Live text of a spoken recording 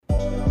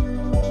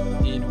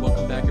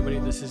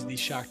This is the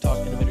Shock Talk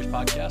Innovators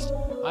Podcast.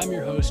 I'm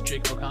your host,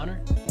 Jake O'Connor.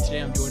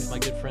 Today I'm joined with my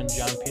good friend,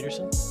 John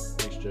Peterson.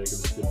 Thanks, Jacob.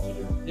 It's good to be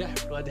here. Yeah,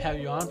 glad to have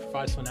you on,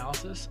 provide some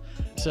analysis.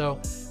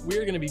 So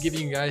we're going to be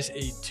giving you guys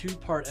a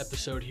two-part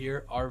episode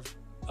here of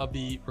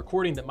the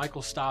recording that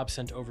Michael Staub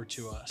sent over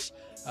to us.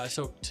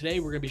 So today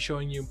we're going to be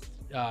showing you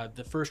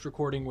the first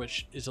recording,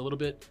 which is a little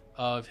bit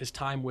of his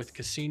time with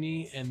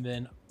Cassini and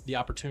then the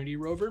Opportunity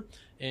rover.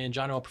 And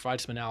John will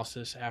provide some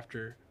analysis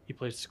after he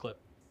plays this clip.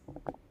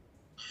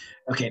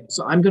 Okay,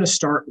 so I'm going to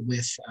start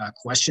with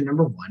question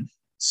number one.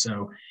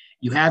 So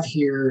you have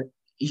here,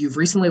 you've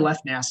recently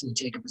left NASA to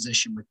take a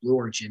position with Blue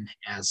Origin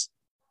as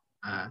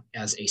a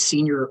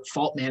senior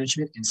fault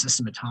management and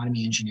system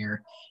autonomy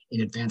engineer in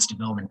advanced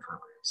development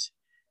programs.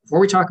 Before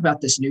we talk about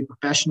this new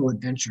professional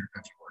adventure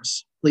of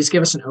yours, please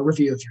give us an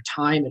overview of your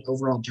time and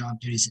overall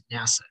job duties at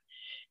NASA.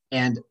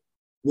 And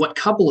what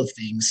couple of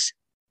things,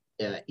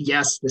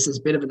 yes, this is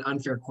a bit of an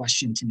unfair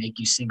question to make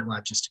you single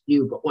out just a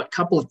few, but what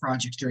couple of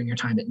projects during your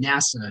time at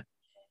NASA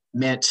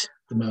meant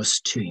the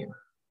most to you?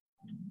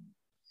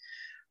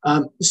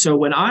 So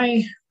when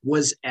I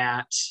was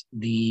at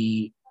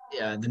the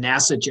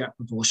NASA Jet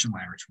Propulsion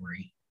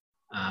Laboratory,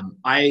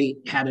 I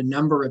had a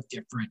number of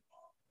different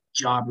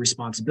job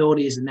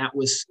responsibilities, and that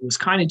was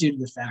kind of due to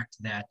the fact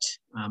that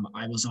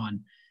I was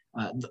on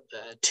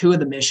two of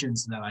the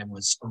missions that I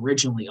was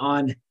originally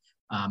on.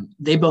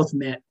 They both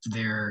met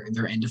their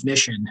end of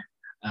mission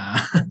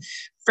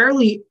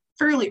fairly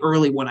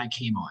early when I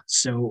came on.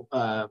 So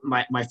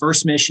my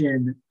first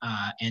mission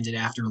ended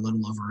after a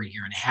little over a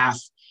year and a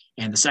half,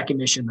 and the second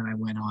mission that I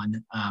went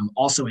on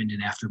also ended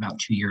after about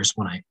 2 years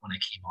when I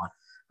came on.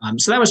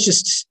 So that was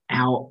just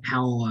how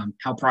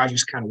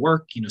projects kind of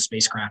work. You know,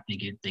 spacecraft, they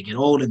get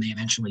old and they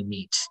eventually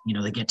meet. You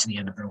know, they get to the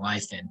end of their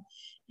life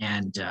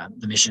and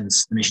the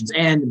missions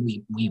end, and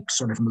we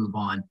sort of move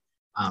on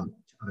to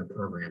other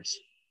programs.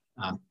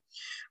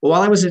 Well,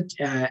 while I was at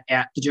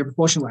the Jet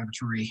Propulsion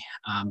Laboratory,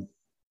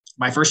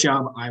 my first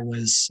job, I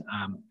was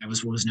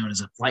what was known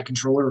as a flight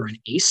controller, or an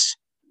ACE,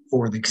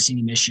 for the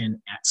Cassini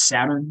mission at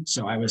Saturn.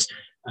 So I was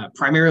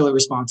primarily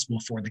responsible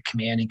for the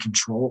command and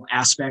control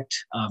aspect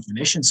of the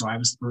mission. So I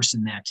was the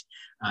person that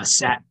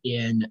sat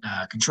in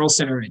control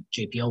center at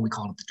JPL. We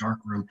called it the dark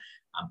room.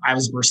 I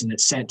was the person that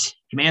sent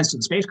commands to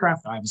the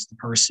spacecraft. I was the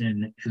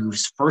person who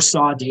first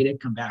saw data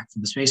come back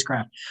from the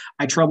spacecraft.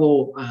 I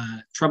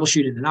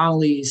troubleshooted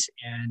anomalies,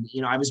 and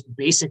I was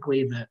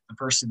basically the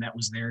person that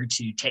was there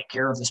to take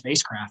care of the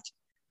spacecraft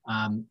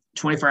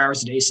 24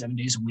 hours a day, 7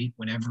 days a week.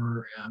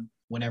 Whenever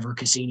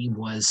Cassini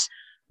was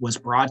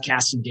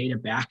broadcasting data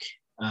back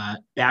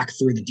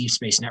through the Deep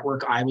Space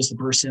Network, I was the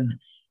person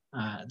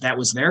that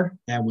was there,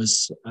 that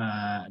was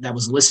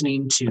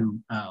listening to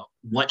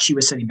what she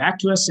was sending back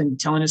to us and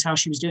telling us how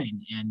she was doing.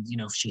 And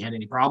if she had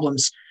any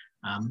problems,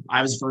 I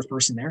was the first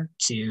person there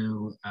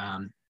to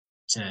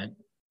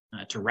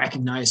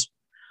recognize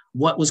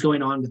what was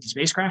going on with the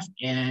spacecraft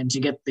and to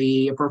get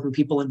the appropriate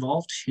people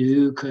involved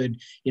who could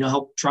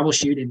help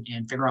troubleshoot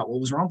and figure out what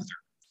was wrong with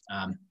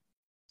her.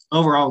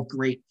 Overall,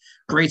 great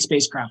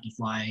spacecraft to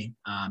fly.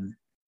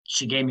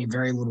 She gave me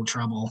very little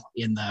trouble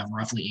in the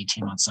roughly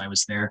 18 months I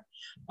was there.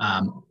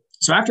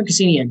 So after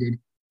Cassini ended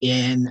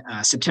in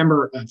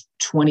September of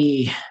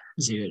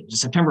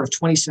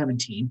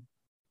 2017,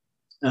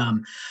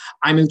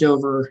 I moved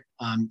over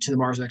to the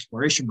Mars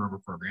Exploration Rover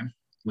program,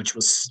 which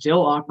was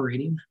still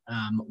operating.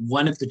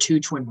 One of the two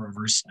twin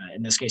rovers,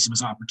 in this case it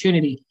was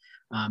Opportunity,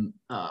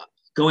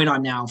 going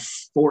on now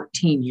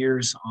 14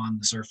 years on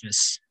the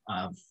surface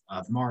of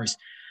Mars.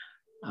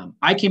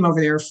 I came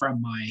over there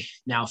from my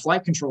now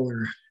flight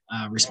controller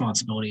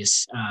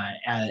responsibilities,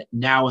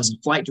 now as a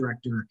flight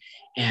director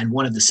and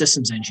one of the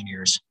systems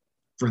engineers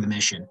for the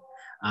mission.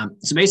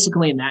 So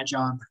basically in that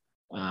job,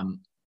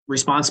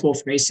 responsible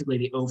for basically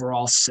the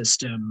overall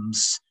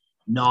systems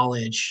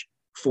knowledge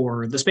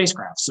for the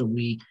spacecraft. So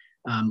we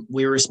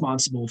were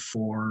responsible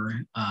for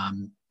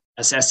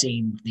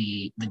assessing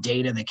the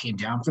data that came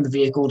down from the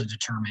vehicle to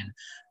determine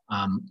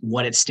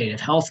what its state of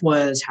health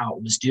was, how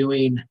it was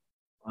doing,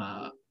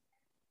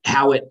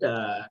 how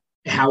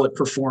it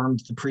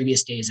performed the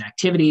previous day's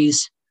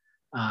activities.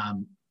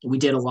 We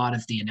did a lot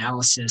of the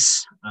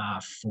analysis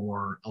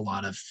for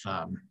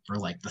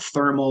like the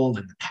thermal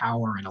and the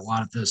power and a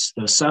lot of those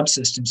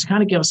subsystems to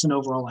kind of give us an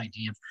overall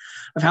idea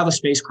of how the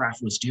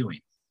spacecraft was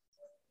doing.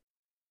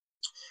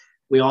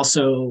 We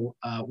also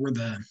were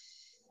the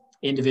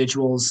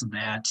individuals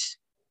that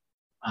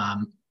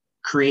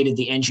created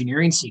the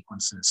engineering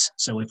sequences.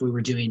 So if we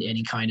were doing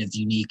any kind of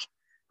unique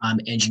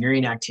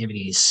engineering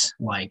activities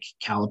like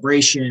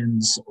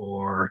calibrations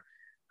or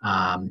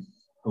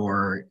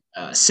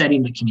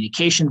setting the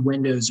communication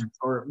windows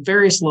or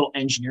various little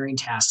engineering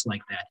tasks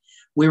like that,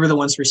 we were the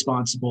ones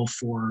responsible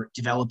for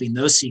developing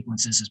those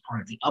sequences as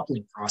part of the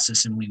uplink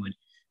process, and we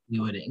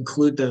would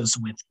include those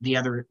with the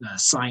other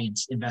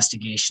science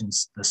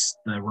investigations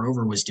the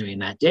rover was doing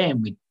that day,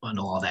 and we'd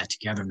bundle all that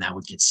together, and that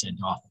would get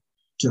sent off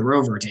to the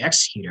rover to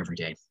execute every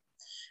day.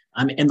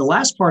 And the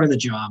last part of the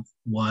job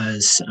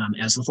was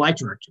as the flight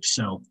director.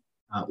 So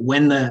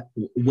when the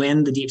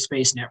Deep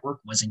Space Network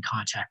was in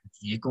contact with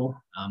the vehicle,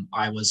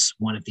 I was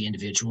one of the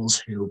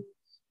individuals who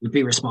would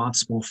be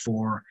responsible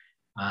for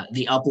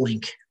the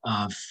uplink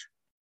of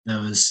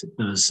those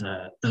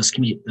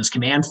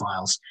command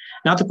files.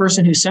 Not the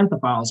person who sent the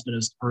files, but it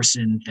was the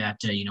person that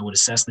would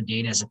assess the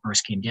data as it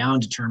first came down,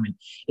 determine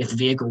if the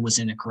vehicle was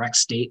in a correct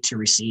state to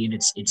receive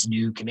its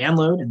new command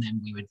load, and then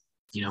we would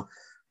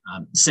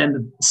send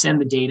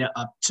the data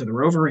up to the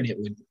rover, and it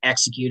would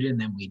execute it,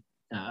 and then we'd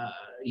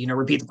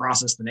repeat the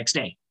process the next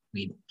day.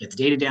 We'd get the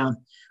data down,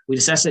 we'd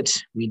assess it,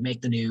 we'd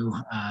make the new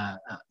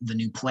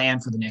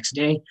plan for the next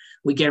day,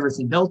 we'd get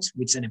everything built,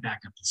 we'd send it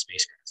back up to the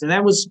spacecraft. So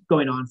that was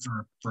going on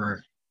for a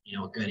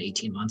good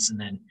 18 months, and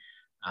then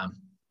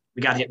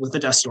we got hit with the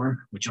dust storm,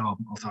 which I'll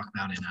talk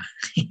about in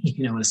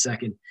a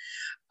second.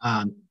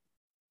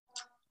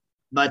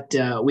 But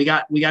we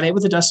got hit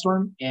with the dust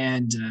storm,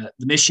 and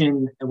the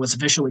mission was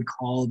officially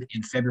called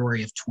in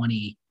February of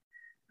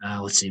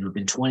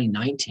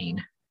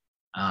 2019.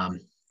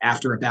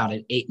 After about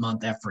an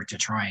 8-month effort to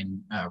try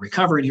and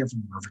recover and hear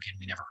from the rover again,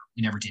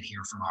 we never did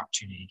hear from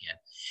Opportunity again.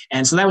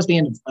 And so that was the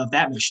end of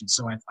that mission.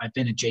 So I've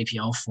been at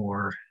JPL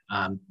for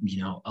a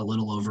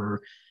little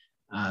over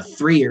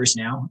 3 years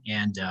now,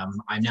 and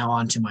I'm now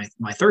on to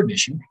my third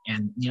mission.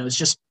 And it's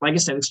just, like I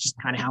said, it's just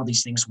kind of how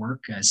these things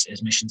work as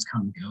missions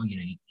come and go.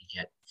 You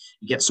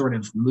get sort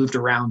of moved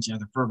around to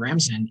other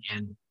programs, and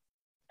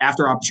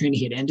after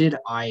Opportunity had ended,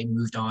 I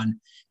moved on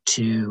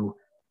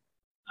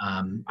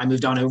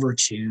over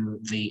to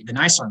the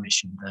NISAR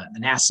mission, the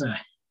NASA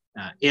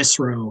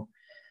ISRO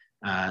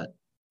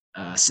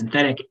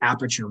synthetic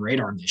aperture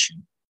radar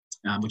mission,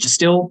 which is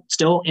still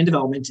in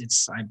development.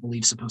 It's, I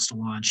believe, supposed to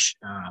launch,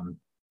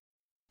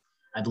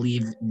 I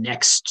believe,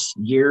 next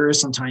year,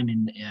 sometime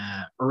in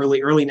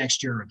early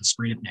next year or the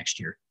spring of next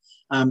year.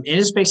 It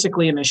is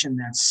basically a mission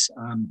that's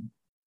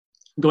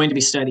going to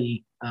be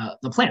studying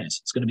the planet.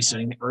 It's going to be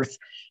studying the Earth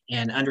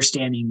and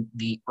understanding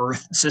the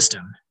Earth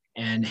system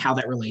and how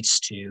that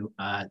relates to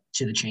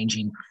the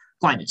changing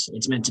climate.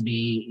 It's meant to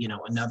be,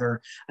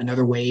 another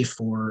way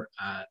for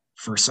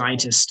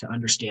scientists to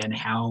understand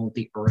how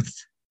the Earth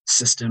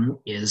system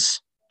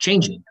is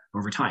changing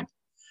over time.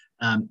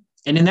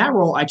 And in that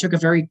role, I took a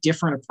very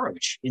different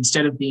approach.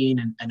 Instead of being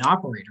an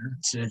operator,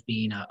 instead of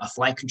being a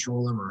flight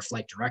controller or a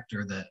flight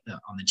director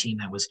on the team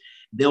that was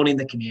building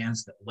the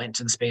commands that went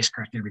to the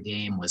spacecraft every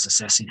day and was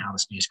assessing how the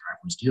spacecraft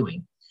was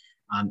doing,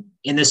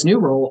 in this new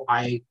role,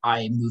 I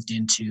moved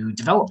into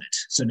development.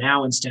 So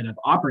now, instead of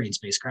operating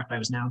spacecraft, I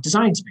was now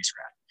designing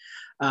spacecraft.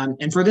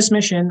 And for this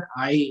mission,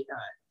 I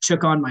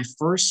took on my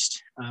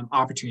first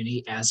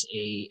opportunity as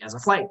a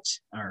flight,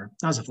 or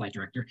not as a flight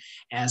director,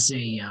 as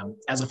a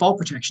fault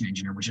protection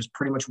engineer, which is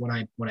pretty much what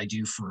I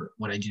do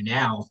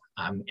now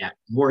at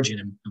Origin,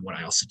 and what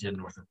I also did in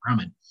Northrop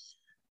Grumman.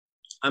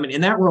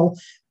 In that role,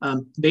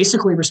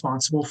 basically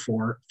responsible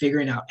for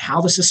figuring out how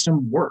the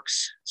system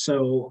works.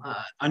 So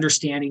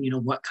understanding,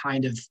 what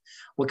kind of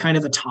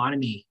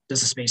autonomy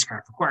does a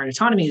spacecraft require? And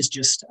autonomy is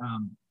just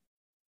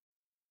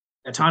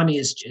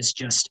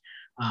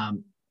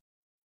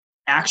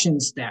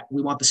actions that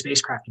we want the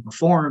spacecraft to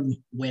perform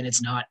when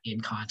it's not in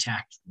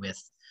contact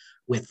with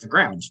the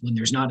ground, when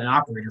there's not an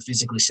operator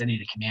physically sending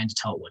a command to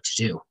tell it what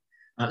to do.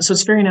 So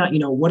it's figuring out,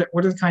 what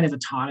are the kind of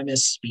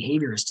autonomous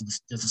behaviors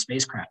does the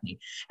spacecraft need,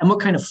 and what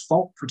kind of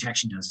fault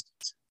protection does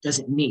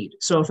it need?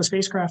 So if a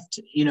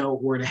spacecraft,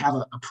 were to have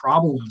a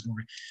problem on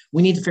board,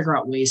 we need to figure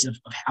out ways of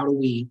how do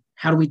we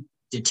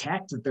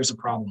detect that there's a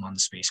problem on the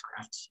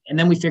spacecraft, and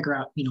then we figure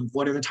out,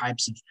 what are the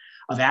types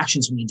of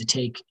actions we need to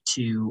take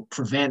to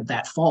prevent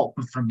that fault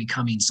from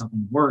becoming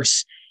something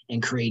worse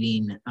and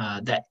creating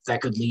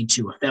that could lead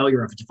to a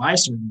failure of a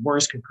device, or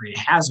worse, could create a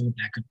hazard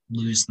that could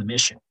lose the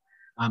mission.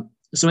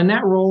 So in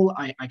that role,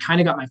 I kind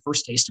of got my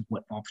first taste of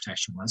what fault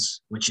protection was,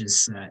 which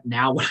is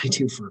now what I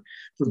do for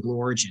Blue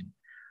Origin.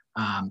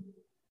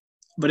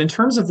 But in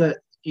terms of the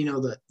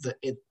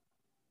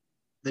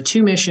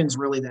two missions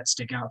really that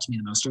stick out to me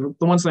the most are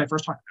the ones that I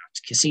first talked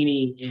about,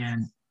 Cassini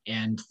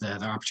and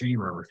the Opportunity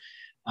rover.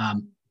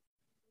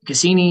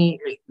 Cassini,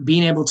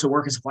 being able to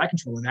work as a flight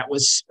controller, that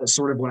was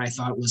sort of what I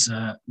thought was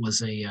a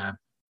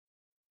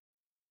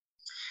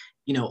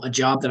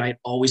job that I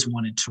always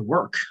wanted to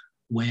work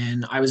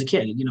when I was a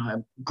kid. I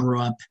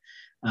grew up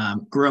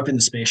in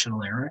the space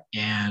shuttle era,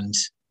 and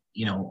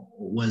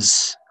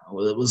was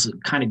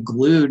kind of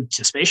glued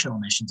to space shuttle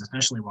missions,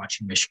 especially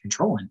watching Mission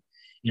Control. And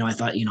I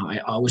thought, I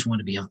always wanted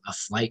to be a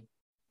flight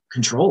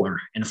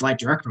controller and a flight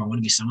director. I want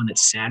to be someone that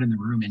sat in the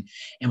room and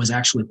was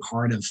actually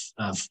part of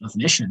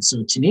missions.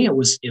 So to me, it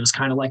was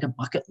kind of like a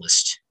bucket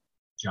list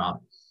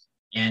job.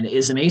 And it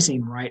is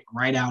amazing, right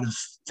out of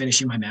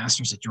finishing my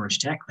master's at Georgia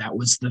Tech, that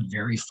was the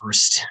very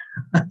first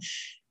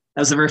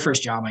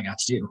job I got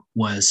to do,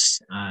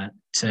 was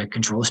to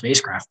control a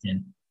spacecraft.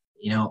 And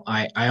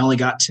I only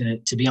got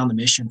to be on the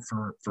mission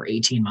for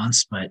 18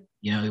 months, but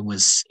it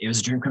was a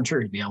dream come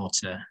true to be able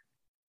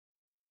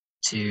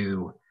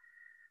to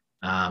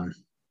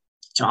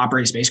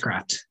operate a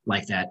spacecraft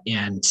like that,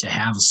 and to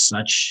have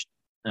such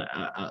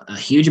a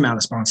huge amount of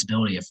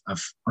responsibility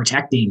of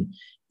protecting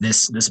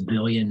this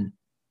billion,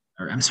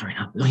 or I'm sorry,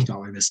 not $1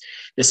 billion,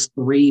 this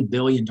 $3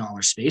 billion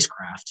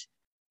spacecraft,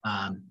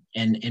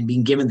 and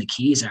being given the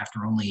keys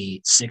after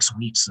only 6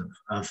 weeks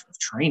of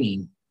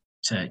training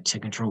to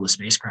control the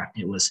spacecraft.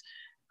 It was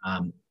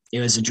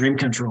a dream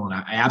come true, and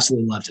I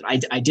absolutely loved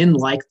it. I didn't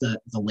like the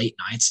late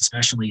nights,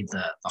 especially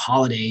the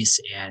holidays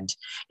and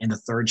the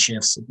third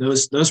shifts.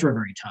 Those were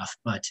very tough,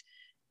 but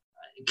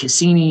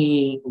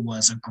Cassini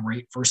was a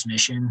great first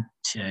mission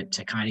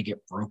to kind of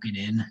get broken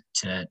in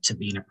to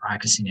being a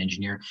practicing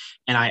engineer,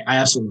 and I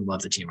absolutely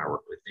love the team I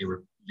worked with.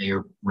 They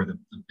were the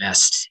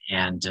best,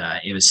 and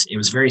it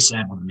was very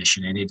sad when the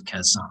mission ended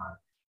because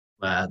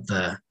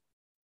the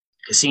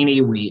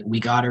Cassini, we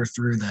got her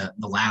through the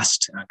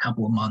last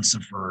couple of months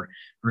of her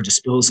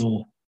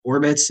disposal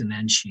orbits, and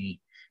then she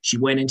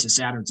went into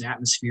Saturn's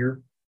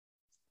atmosphere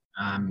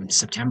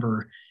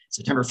September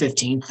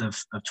 15th of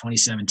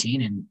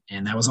 2017,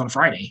 and that was on a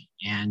Friday.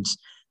 And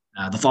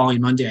the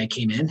following Monday I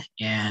came in,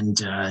 and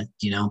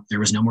there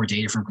was no more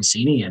data from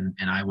Cassini, and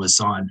I was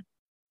on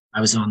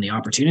the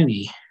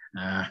Opportunity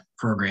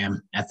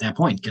program at that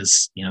point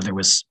because there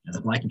was, as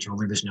a flight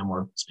controller, there's no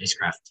more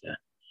spacecraft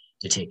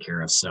to take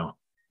care of. So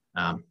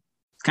kind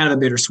of a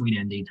bittersweet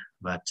ending,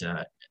 but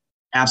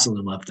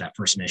absolutely loved that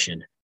first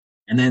mission.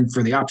 And then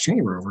for the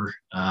Opportunity rover,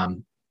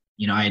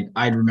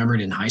 I'd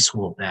remembered in high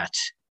school that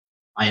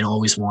I had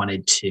always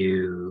wanted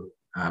to.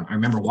 I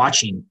remember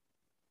watching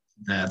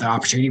the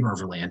Opportunity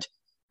rover land,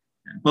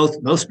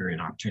 both Spirit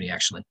and Opportunity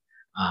actually,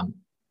 and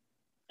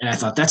I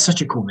thought that's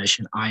such a cool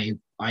mission. I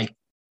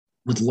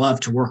would love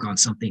to work on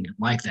something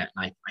like that,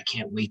 and I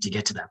can't wait to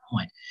get to that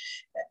point.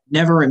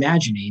 Never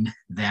imagining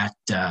that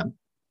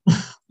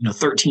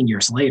 13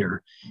 years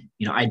later,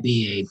 I'd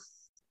be a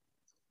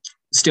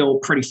still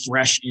pretty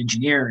fresh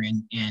engineer,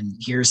 and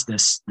here's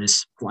this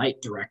flight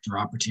director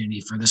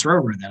opportunity for this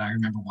rover that I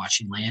remember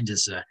watching land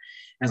as a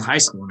high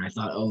school, and I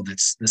thought, oh,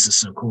 this is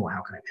so cool.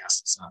 How can I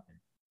pass this up? And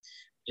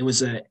it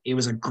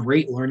was a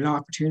great learning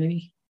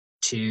opportunity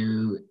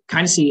to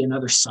kind of see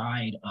another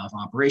side of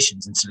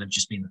operations instead of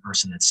just being the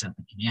person that sent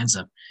the commands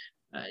up,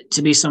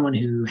 to be someone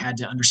who had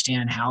to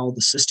understand how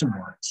the system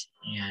worked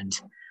and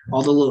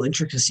all the little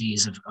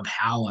intricacies of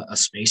how a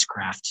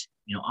spacecraft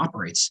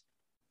operates.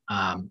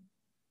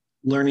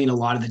 Learning a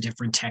lot of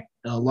different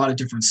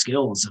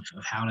skills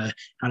of how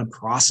to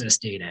process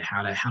data,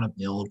 how to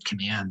build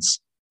commands,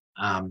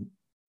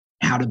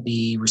 how to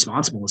be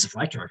responsible as a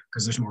flight director,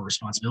 because there's more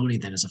responsibility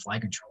than as a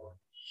flight controller.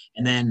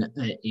 And then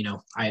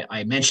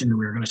I mentioned that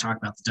we were going to talk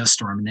about the dust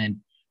storm, and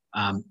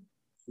then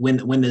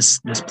when this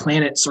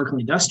planet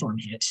circling dust storm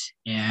hit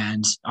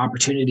and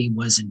Opportunity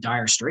was in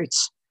dire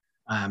straits,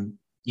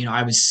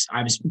 I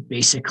was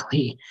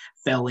basically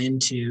fell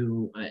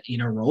into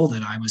a role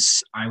that I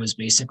was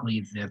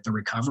basically the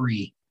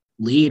recovery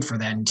lead for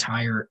that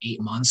entire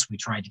 8 months. We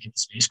tried to get the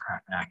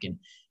spacecraft back, and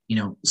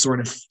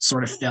sort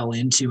of fell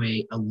into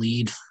a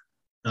lead.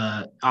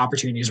 The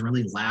Opportunity's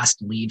really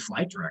last lead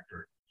flight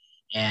director,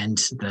 and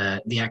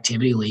the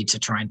activity lead to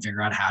try and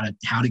figure out how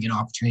to get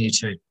Opportunity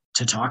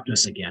to talk to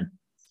us again.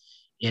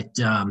 It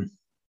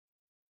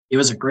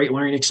was a great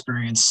learning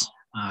experience.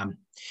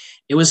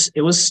 It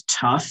was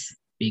tough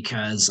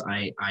because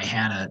I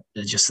had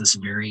just this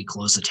very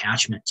close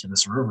attachment to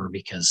this rover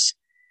because,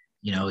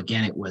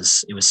 again, it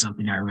was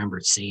something I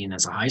remembered seeing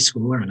as a high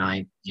schooler, and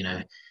I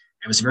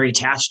was very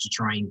attached to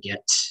try and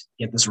get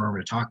this rover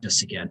to talk to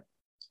us again.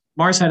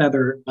 Mars had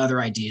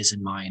other ideas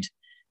in mind,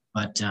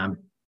 but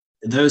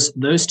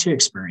those two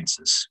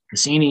experiences,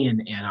 Cassini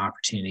and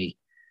Opportunity,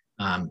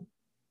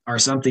 are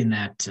something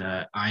that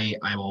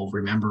I will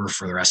remember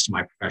for the rest of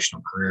my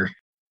professional career.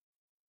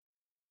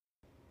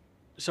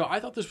 So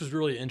I thought this was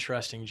really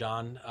interesting,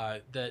 John,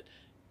 that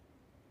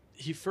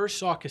he first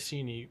saw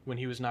Cassini when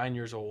he was 9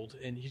 years old,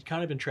 and he'd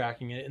kind of been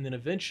tracking it. And then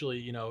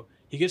eventually,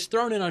 he gets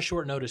thrown in on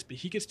short notice, but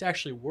he gets to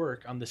actually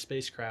work on the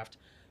spacecraft.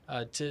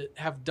 To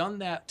have done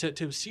that, to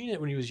have seen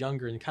it when he was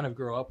younger and kind of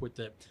grow up with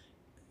it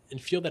and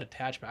feel that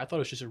attachment, I thought it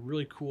was just a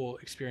really cool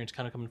experience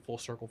kind of coming full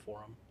circle for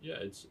him. Yeah,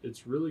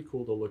 it's really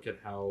cool to look at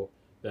how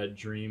that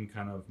dream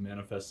kind of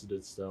manifested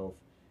itself,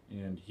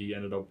 and he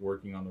ended up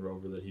working on the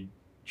rover that he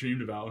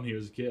dreamed about when he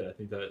was a kid. I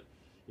think that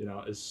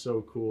is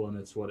so cool, and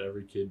it's what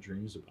every kid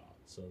dreams about.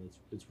 So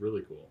it's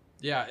really cool.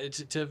 Yeah,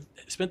 it's to have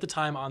spent the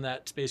time on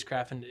that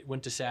spacecraft, and it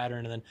went to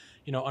Saturn, and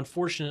then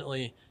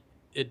unfortunately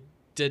it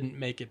didn't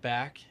make it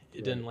back.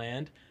 It didn't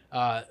land,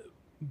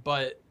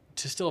 but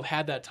to still have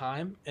had that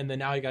time, and then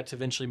now he got to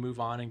eventually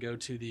move on and go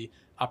to the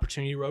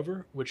Opportunity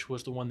rover, which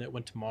was the one that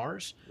went to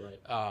Mars.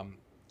 Right.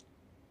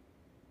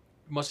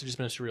 Must have just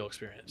been a surreal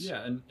experience.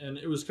 Yeah, and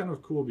it was kind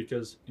of cool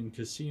because in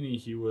Cassini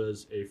he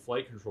was a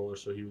flight controller,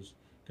 so he was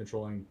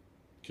controlling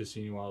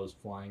Cassini while it was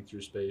flying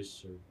through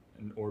space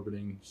and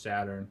orbiting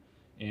Saturn,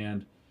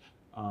 and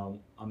on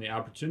the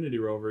Opportunity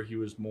rover he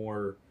was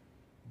more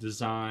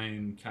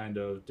design, kind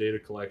of data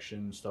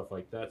collection, stuff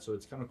like that. So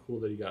it's kind of cool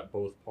that he got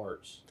both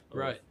parts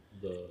of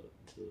the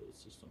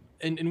system.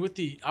 And with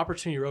the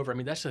Opportunity rover, I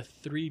mean, that's a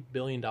 $3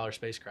 billion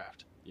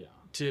spacecraft. Yeah.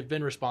 To have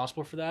been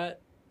responsible for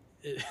that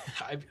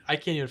I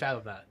can't even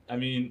fathom that. I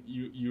mean,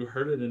 you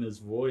heard it in his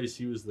voice.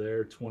 He was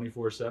there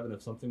 24/7.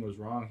 If something was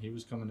wrong, he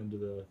was coming into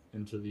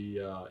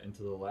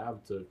the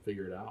lab to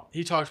figure it out.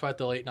 He talks about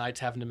the late nights,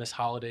 having to miss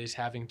holidays,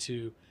 having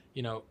to,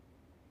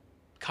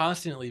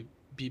 constantly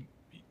be,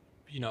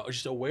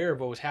 just aware of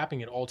what was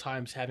happening at all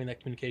times, having that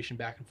communication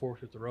back and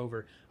forth with the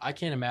rover. I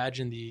can't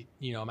imagine the,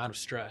 amount of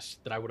stress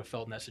that I would have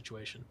felt in that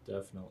situation.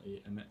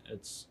 Definitely. And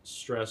it's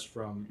stress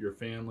from your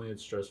family.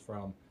 It's stress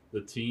from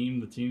the team.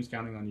 The team's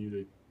counting on you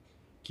to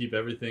keep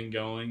everything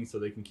going so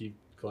they can keep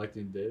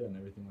collecting data and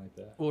everything like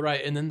that. Well,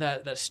 right. And then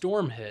that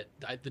storm hit,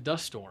 the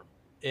dust storm,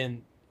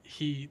 and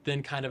he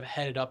then kind of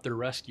headed up their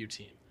rescue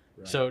team.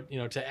 Right. So,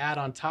 to add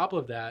on top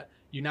of that,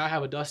 you now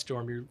have a dust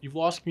storm. You've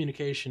lost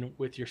communication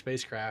with your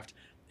spacecraft,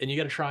 and you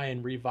got to try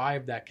and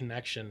revive that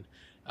connection.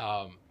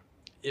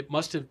 It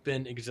must have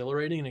been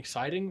exhilarating and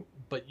exciting,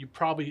 but you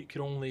probably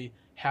could only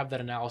have that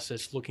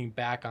analysis looking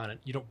back on it.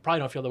 You probably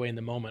don't feel that way in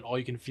the moment. All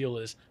you can feel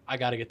is, I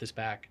got to get this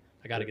back.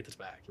 I got to get this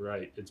back.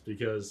 Right. It's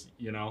because,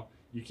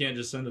 you can't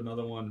just send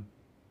another one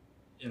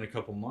in a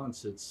couple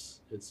months. It's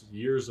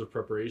years of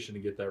preparation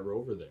to get that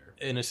rover there.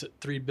 And it's a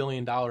 $3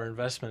 billion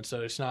investment.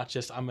 So it's not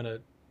just, I'm going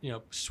to,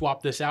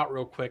 swap this out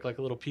real quick, like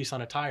a little piece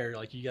on a tire.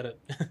 Like you got to.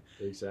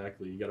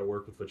 Exactly. You got to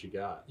work with what you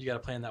got. You got to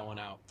plan that one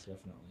out.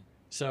 Definitely.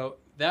 So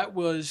that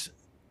was,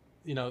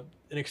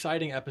 an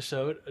exciting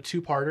episode, a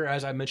two-parter,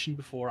 as I mentioned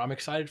before. I'm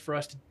excited for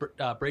us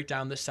to break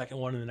down this second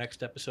one in the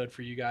next episode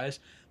for you guys.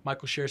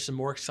 Michael shares some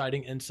more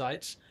exciting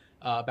insights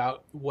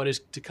about what is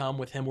to come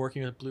with him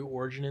working with Blue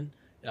Origin.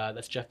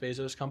 That's Jeff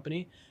Bezos'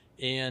 company.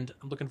 And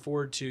I'm looking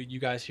forward to you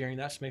guys hearing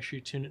that. So make sure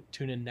you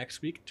tune in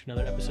next week to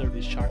another episode of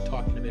the Chalk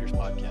Talk Innovators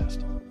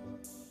podcast.